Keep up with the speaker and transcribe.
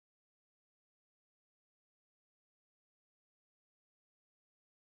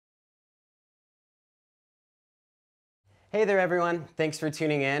Hey there, everyone. Thanks for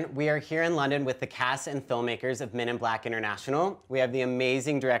tuning in. We are here in London with the cast and filmmakers of Men in Black International. We have the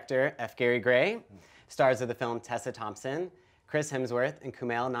amazing director, F. Gary Gray, stars of the film Tessa Thompson, Chris Hemsworth, and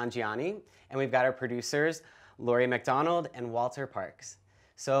Kumail Nanjiani. And we've got our producers, Laurie MacDonald and Walter Parks.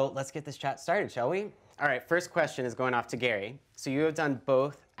 So let's get this chat started, shall we? All right, first question is going off to Gary. So you have done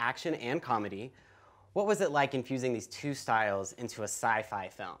both action and comedy. What was it like infusing these two styles into a sci-fi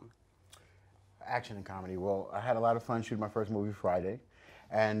film? Action and comedy. Well, I had a lot of fun shooting my first movie, Friday.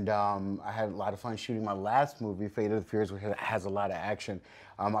 And I had a lot of fun shooting my last movie, Fate of the Furious, which has a lot of action.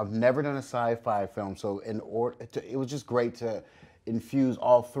 I've never done a sci-fi film, so it was just great to infuse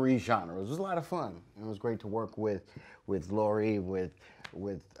all three genres. It was a lot of fun. It was great to work with Laurie, with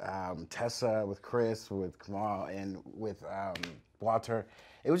Tessa, with Chris, with Kumail, and with Walter.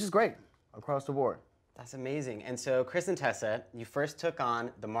 It was just great across the board. That's amazing. And so, Chris and Tessa, you first took on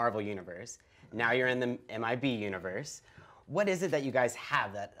the Marvel Universe. Now you're in the MIB universe. What is it that you guys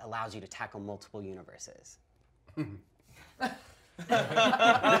have that allows you to tackle multiple universes? How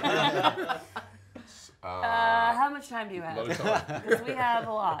much time do you have? A lot of time. Because we have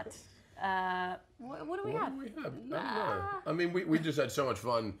a lot. What do we have? What do we have? I don't know. I mean, we just had so much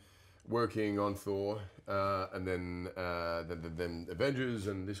fun working on Thor, and then Avengers,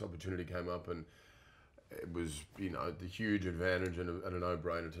 and this opportunity came up, and it was, you know, the huge advantage and a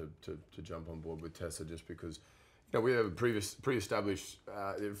no-brainer to jump on board with Tessa, just because, you know, we have a pre-established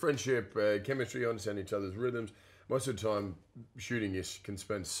friendship, chemistry, understand each other's rhythms. Most of the time, shooting, you can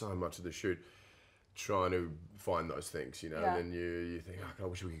spend so much of the shoot trying to find those things, you know, Yeah. and then you think, oh, I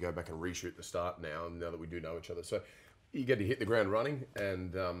wish we could go back and reshoot the start now that we do know each other. So you get to hit the ground running,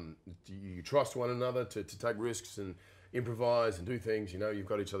 and you trust one another to take risks and improvise and do things. You know, you've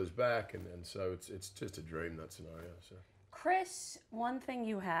got each other's back, and so it's just a dream, that scenario. So Chris, one thing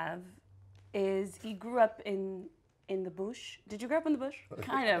you have is he grew up in the bush. Did you grow up in the bush?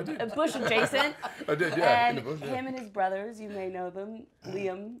 Kind of. Bush adjacent. I did, yeah, And in the bush. Yeah. him and his brothers, you may know them,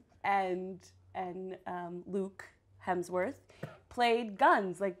 Liam and Luke Hemsworth, played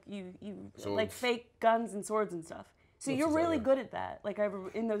guns, like you like fake guns and swords and stuff. So you're really good at that. Like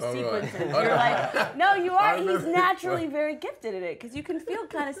in those sequences, right. you're like, no, you are. He's naturally very gifted at it because you can feel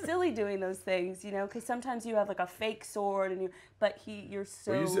kind of silly doing those things, you know. Because sometimes you have like a fake sword, and you're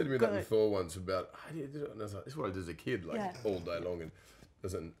so. Well, you said to me good. that before once about, I did it, and I was like, this is what I did as a kid, like all day long, and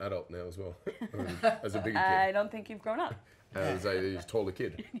as an adult now as well, as a bigger kid, I don't think you've grown up. as a taller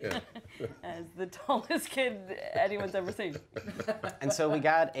kid. Yeah. As the tallest kid anyone's ever seen. And so we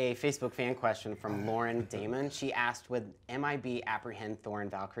got a Facebook fan question from Lauren Damon. She asked, would MIB apprehend Thor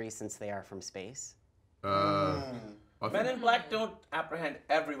and Valkyrie since they are from space? Men in Black don't apprehend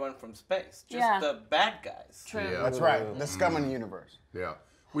everyone from space, just the bad guys. True. Yeah. That's right. The scum in the universe. Yeah.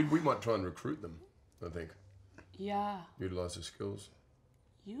 We might try and recruit them, I think. Yeah. Utilize their skills.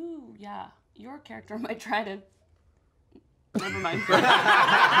 Your character might try to. Never mind.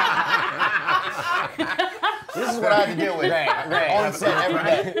 This is what I had to deal with on set every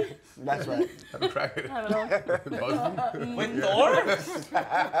day. That's right. Have a crack at it. Both of them. With Thor?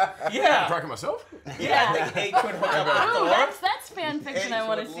 Yeah. Crack at myself? Yeah, I think H would hook up with Oh, Thor. that's fan fiction. I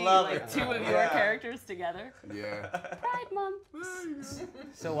want to would see love like it. two of your characters together. Yeah. Pride Month.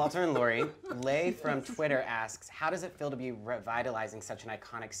 So Walter and Laurie, Lay from Twitter asks, how does it feel to be revitalizing such an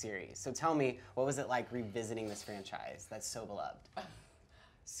iconic series? So tell me, what was it like revisiting this franchise that's so beloved?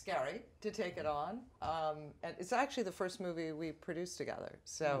 Scary to take it on, and it's actually the first movie we produced together.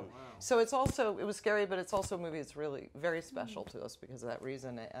 So, so it was scary, but it's also a movie that's really very special to us because of that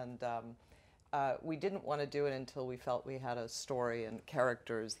reason. And we didn't want to do it until we felt we had a story and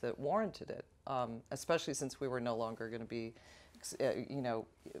characters that warranted it, especially since we were no longer going to be,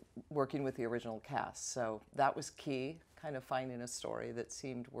 working with the original cast. So that was key, kind of finding a story that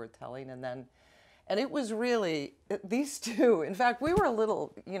seemed worth telling, and it was really, these two, in fact, we were a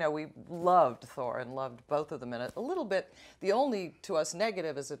little, we loved Thor and loved both of them in it. A little bit, the only, to us,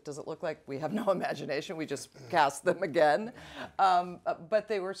 negative is does it look like we have no imagination, we just cast them again. But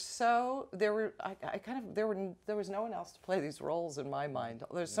they were so, there was no one else to play these roles in my mind.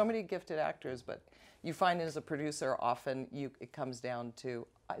 There's so many gifted actors, but you find as a producer, often it comes down to,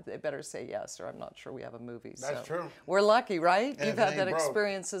 they better say yes, or I'm not sure we have a movie. That's true. We're lucky, right? Yeah, You've had that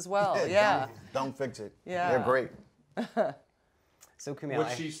experience as well. Yeah. Don't fix it. Yeah. They're great. So Kumail,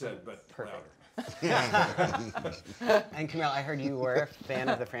 What she said, but louder. And Kumail, I heard you were a fan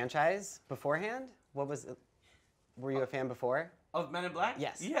of the franchise beforehand. What was it? Were you a fan before? Of Men in Black?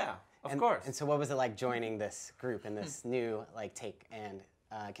 Yes. Yeah, of course. And so what was it like joining this group and this new take and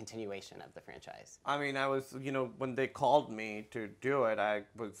continuation of the franchise? I mean, I was, when they called me to do it, I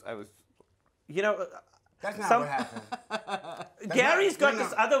was, That's not what happened. Gary's got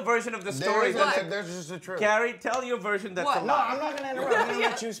this other version of the story. There's just the truth. Gary, tell your version that's a No, lie. I'm not going to interrupt. I'm going to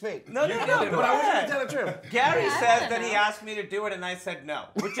let you speak. No, but I want you to tell the truth. Gary says that he asked me to do it and I said no,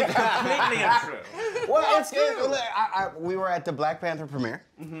 which is completely untrue. Well, we were at the Black Panther premiere,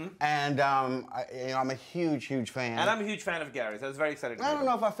 and I'm a huge, huge fan. And I'm a huge fan of Gary's. I was very excited to I don't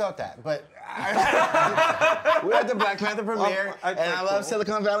know if I felt that, but we were at the Black Panther premiere, and I love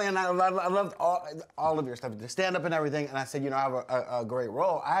Silicon Valley, and I loved all of your stuff, the stand-up and everything. And I said, I have a great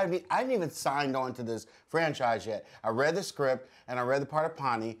role. I hadn't even signed on to this franchise yet. I read the script, and I read the part of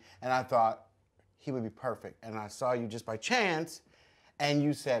Pani, and I thought he would be perfect. And I saw you just by chance, and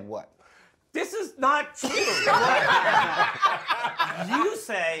you said what? This is not true. You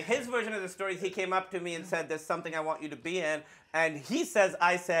say, his version of the story is he came up to me and said, there's something I want you to be in. And he says,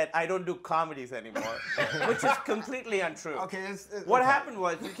 I said, I don't do comedies anymore, which is completely untrue. Okay, what happened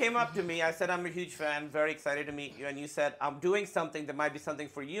was, you came up to me, I said, I'm a huge fan, very excited to meet you. And you said, I'm doing something that might be something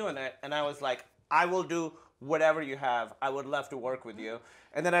for you in it. And I was like, I will do whatever you have. I would love to work with you.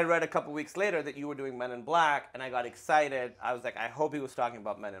 And then I read a couple weeks later that you were doing Men in Black, and I got excited. I was like, I hope he was talking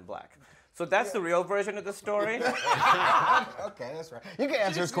about Men in Black. So that's the real version of the story. Okay, that's right. You can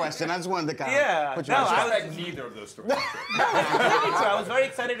answer his question. I just wanted to kind of put you on the I like neither of those stories. I was very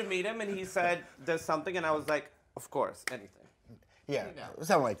excited to meet him, and he said, there's something, and I was like, of course, anything. Yeah,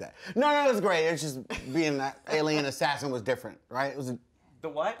 something like that. No, it was great. It's just being an alien assassin was different, right? It was The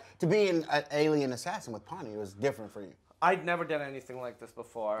what? to be an alien assassin with Pani, it was different for you. I'd never done anything like this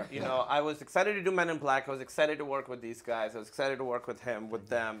before. I was excited to do Men in Black. I was excited to work with these guys. I was excited to work with him, with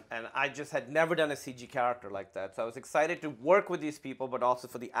them. And I just had never done a CG character like that. So I was excited to work with these people, but also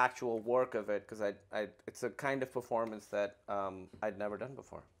for the actual work of it, because it's a kind of performance that I'd never done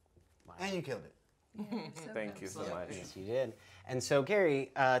before. Wow. And you killed it. Thank you so much. Yes, you did. And so,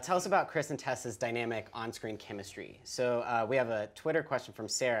 Gary, tell us about Chris and Tessa's dynamic on-screen chemistry. So we have a Twitter question from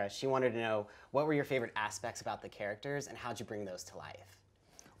Sarah. She wanted to know, what were your favorite aspects about the characters, and how'd you bring those to life?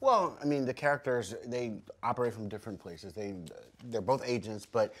 Well, I mean, the characters, they operate from different places. They're both agents,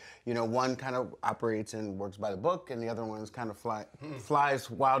 but, one kind of operates and works by the book, and the other one is kind of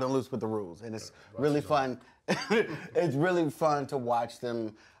flies wild and loose with the rules. And it's really fun. It's really fun to watch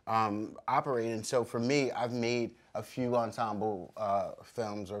them operate. And so for me, I've made a few ensemble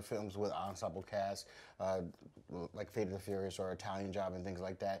films or films with ensemble cast, like Fate of the Furious or Italian Job and things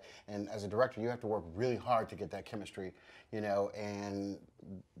like that. And as a director, you have to work really hard to get that chemistry, and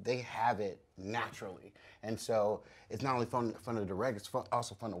they have it naturally. And so it's not only fun to direct, it's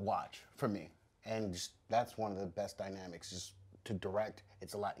also fun to watch for me. And that's one of the best dynamics, just to direct.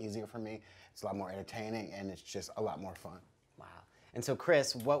 It's a lot easier for me. It's a lot more entertaining, and it's just a lot more fun. Wow. And so,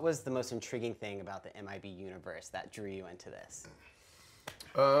 Chris, what was the most intriguing thing about the MIB universe that drew you into this?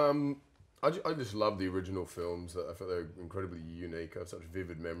 I just love the original films. I thought they were incredibly unique. I have such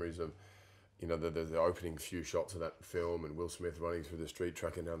vivid memories of, the opening few shots of that film and Will Smith running through the street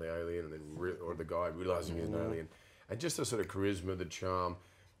tracking down the alien, and then or the guy realizing he's an alien, and just the sort of charisma, the charm,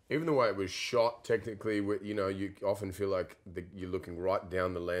 even the way it was shot. Technically, you often feel like you're looking right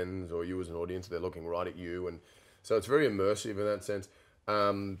down the lens, or you as an audience, they're looking right at you, and so it's very immersive in that sense.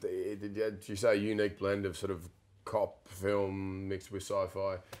 You say a unique blend of sort of cop film mixed with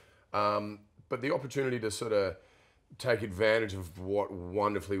sci-fi. But the opportunity to sort of take advantage of what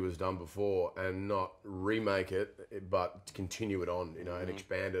wonderfully was done before and not remake it, but continue it on, and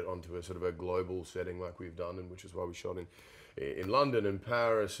expand it onto a sort of a global setting like we've done, and which is why we shot in London and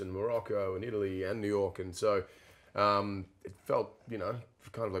Paris and Morocco and Italy and New York. And so it felt,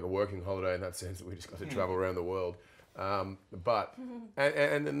 kind of like a working holiday in that sense, that we just got to travel around the world. And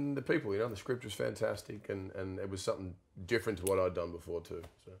then the people, the script was fantastic, and it was something different to what I'd done before too.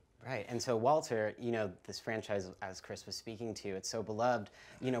 So. Right, and so Walter, this franchise, as Chris was speaking to, it's so beloved.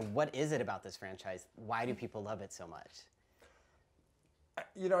 What is it about this franchise? Why do people love it so much?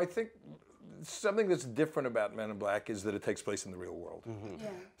 I think something that's different about Men in Black is that it takes place in the real world. Yeah.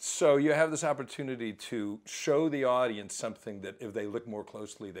 So you have this opportunity to show the audience something that if they look more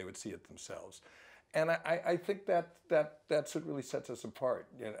closely, they would see it themselves. And I think that's what really sets us apart.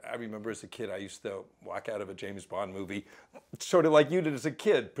 I remember as a kid, I used to walk out of a James Bond movie, sort of like you did as a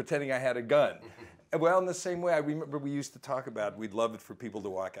kid, pretending I had a gun. Well, in the same way, I remember we used to talk about, we'd love it for people to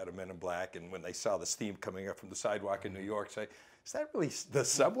walk out of Men in Black, and when they saw the steam coming up from the sidewalk in New York, say, is that really the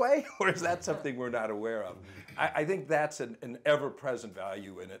subway, or is that something we're not aware of? I think that's an ever-present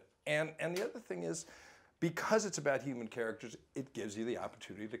value in it. And the other thing is, because it's about human characters, it gives you the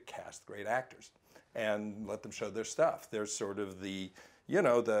opportunity to cast great actors and let them show their stuff. They're sort of the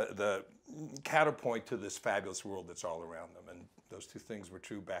counterpoint to this fabulous world that's all around them. And those two things were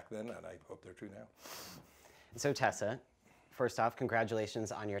true back then, and I hope they're true now. So Tessa, first off,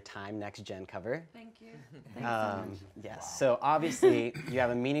 congratulations on your Time Next Gen cover. Thank you. Thanks so much. Yes. So obviously, you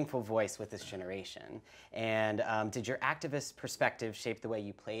have a meaningful voice with this generation. And did your activist perspective shape the way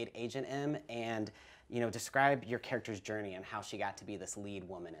you played Agent M? And describe your character's journey and how she got to be this lead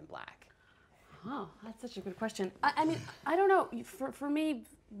woman in black. Oh, that's such a good question. I mean, I don't know. For me,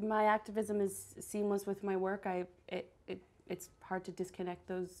 my activism is seamless with my work. It's hard to disconnect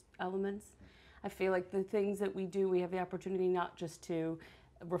those elements. I feel like the things that we do, we have the opportunity not just to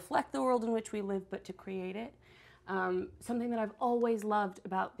reflect the world in which we live, but to create it. Something that I've always loved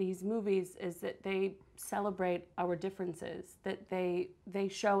about these movies is that they celebrate our differences, that they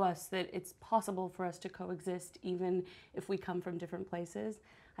show us that it's possible for us to coexist even if we come from different places.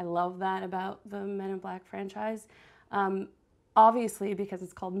 I love that about the Men in Black franchise. Obviously, because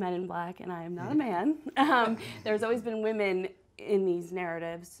it's called Men in Black and I am not a man, there's always been women in these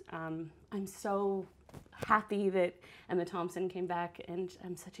narratives. I'm so happy that Emma Thompson came back, and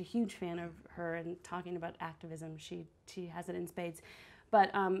I'm such a huge fan of her and talking about activism. She has it in spades. But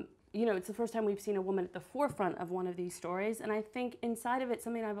it's the first time we've seen a woman at the forefront of one of these stories, and I think inside of it,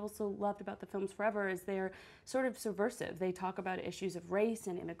 something I've also loved about the films forever is they're sort of subversive. They talk about issues of race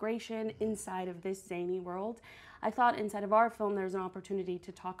and immigration inside of this zany world. I thought inside of our film there's an opportunity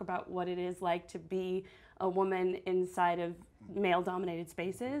to talk about what it is like to be a woman inside of male-dominated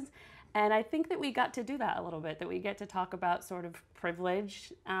spaces. And I think that we got to do that a little bit, that we get to talk about sort of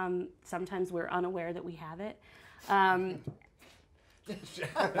privilege. Sometimes we're unaware that we have it. You're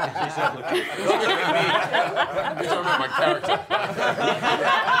talking about my character.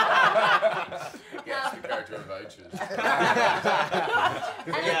 Yes, the character of H's.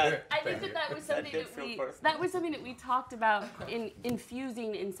 I think that was something that we talked about in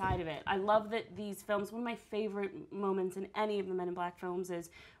infusing inside of it. I love that these films, one of my favorite moments in any of the Men in Black films is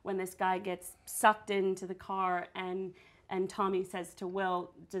when this guy gets sucked into the car and Tommy says to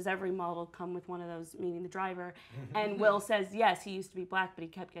Will, does every model come with one of those, meaning the driver? And Will says, yes, he used to be black, but he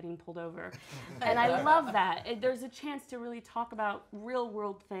kept getting pulled over. And I love that. There's a chance to really talk about real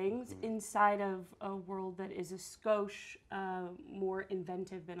world things inside of a world that is a skosh more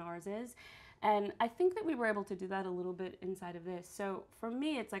inventive than ours is. And I think that we were able to do that a little bit inside of this. So for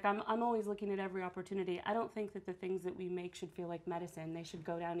me, it's like I'm always looking at every opportunity. I don't think that the things that we make should feel like medicine. They should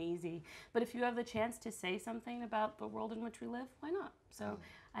go down easy. But if you have the chance to say something about the world in which we live, why not? So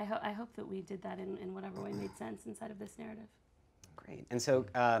I hope that we did that in whatever way made sense inside of this narrative. Great. And so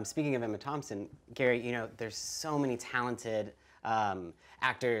speaking of Emma Thompson, Gary, there's so many talented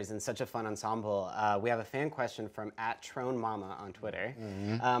actors and such a fun ensemble. We have a fan question from @TroneMama on Twitter.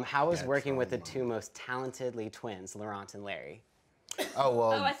 How was working with the two most talented lead twins, Laurent and Larry? Oh,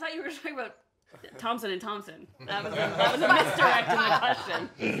 well. Oh, I thought you were talking about Thompson and Thompson. That was misdirecting the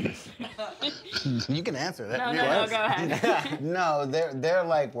question. You can answer that. No, go ahead. No, they're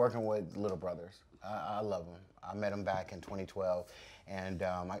like working with little brothers. I love them. I met them back in 2012. And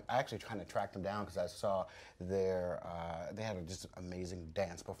I actually kind of tracked them down because I saw they had a just amazing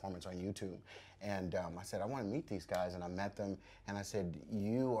dance performance on YouTube. And I said, I want to meet these guys. And I met them. And I said,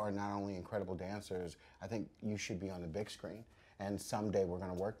 you are not only incredible dancers, I think you should be on the big screen. And someday we're going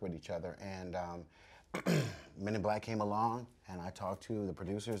to work with each other. And Men in Black came along, and I talked to the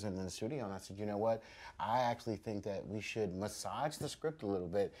producers in the studio, and I said, you know what? I actually think that we should massage the script a little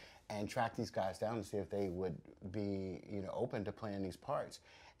bit and track these guys down and see if they would be, open to playing these parts.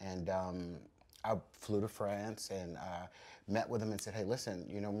 And I flew to France and met with them and said, hey, listen,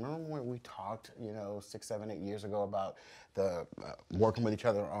 remember when we talked, 6, 7, 8 years ago about the working with each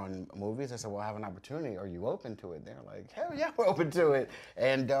other on movies? I said, well, I have an opportunity. Are you open to it? They're like, hell yeah, we're open to it.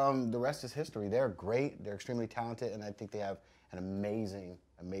 And the rest is history. They're great. They're extremely talented, and I think they have an amazing,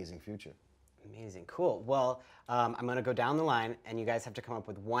 amazing future. Amazing, cool. Well, I'm gonna go down the line, and you guys have to come up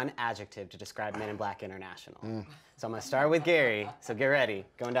with one adjective to describe Men in Black International. So I'm gonna start with Gary, so get ready,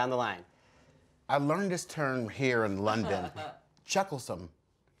 going down the line. I learned this term here in London, chucklesome.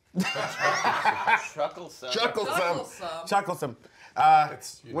 Chucklesome. Chucklesome. Chucklesome.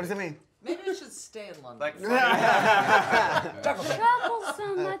 What does it mean? Maybe it should stay in London. Like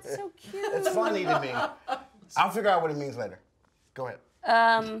Troublesome, that's so cute. It's funny to me. I'll figure out what it means later. Go ahead.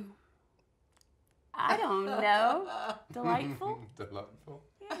 I don't know. Delightful? Delightful.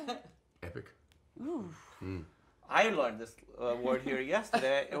 Yeah. Epic. I learned this word here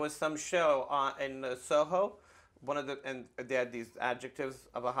yesterday. It was some show in Soho. And they had these adjectives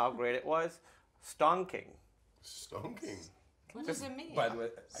about how great it was. Stonking. Stonking. What does it mean? By the way,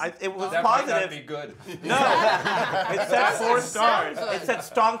 It was that might not positive. be good. No, it said 4 stars. good. It said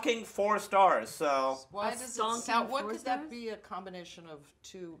stonking 4 stars. So Why does it stonking sound? What 4 could that stars? be? A combination of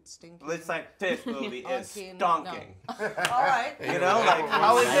 2 stinking. it's like this movie is Stonking, stonking. All right. You know, like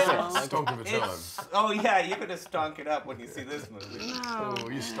how is it? Stonk of a time. It's, oh yeah, you're gonna stonk it up when you see this movie. Oh,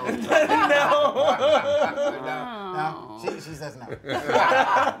 you stonk. No, she says no.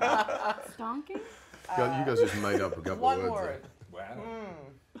 Stonking? You guys just made up a couple One words. word. Wow.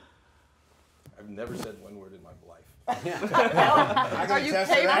 I've never said one word in my life. Are you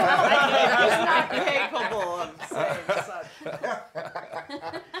test it capable? out. He's not capable of saying such.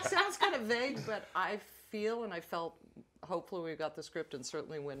 Sounds kind of vague, but I feel and I felt, hopefully we got the script, and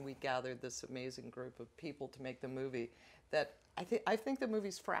certainly when we gathered this amazing group of people to make the movie, that I think the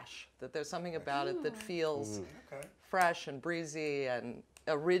movie's fresh, that there's something about it that feels fresh and breezy and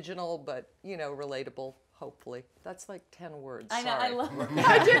original, but, you know, relatable, hopefully. That's like 10 words. I know, I Sorry. love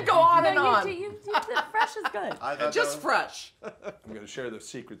I did go on and on. You fresh is good. Just fresh. I'm going to share the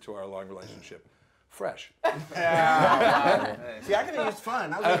secret to our long relationship. Fresh. See, I could have used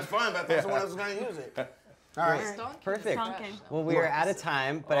fun. I was using fun, but that's the one that was going to use it. All right. Stonking Perfect. is fresh. Well, we are out of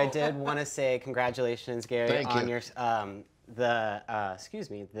time, but I did want to say congratulations, Gary, Thank on you. your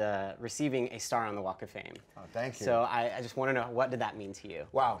the receiving a star on the Walk of Fame. Oh, thank you. So I just want to know, what did that mean to you?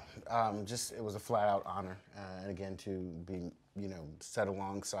 Wow, it was a flat out honor, and again to be, set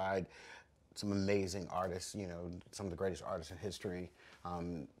alongside some amazing artists, some of the greatest artists in history.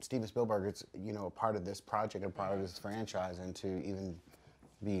 Steven Spielberg is, a part of this project and part of this franchise, and to even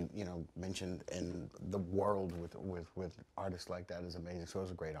be, mentioned in the world with artists like that is amazing. So it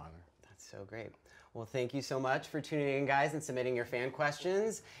was a great honor. That's so great. Well, thank you so much for tuning in, guys, and submitting your fan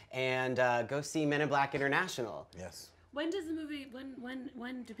questions. And go see Men in Black International. Yes. When does the movie,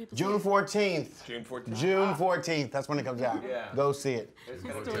 when do people June see 14th. June 14th. June 14th. That's when it comes out. Yeah. Go see it. It's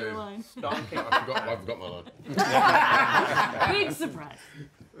gonna it? be Storyline. stonking. I forgot my line. Big surprise.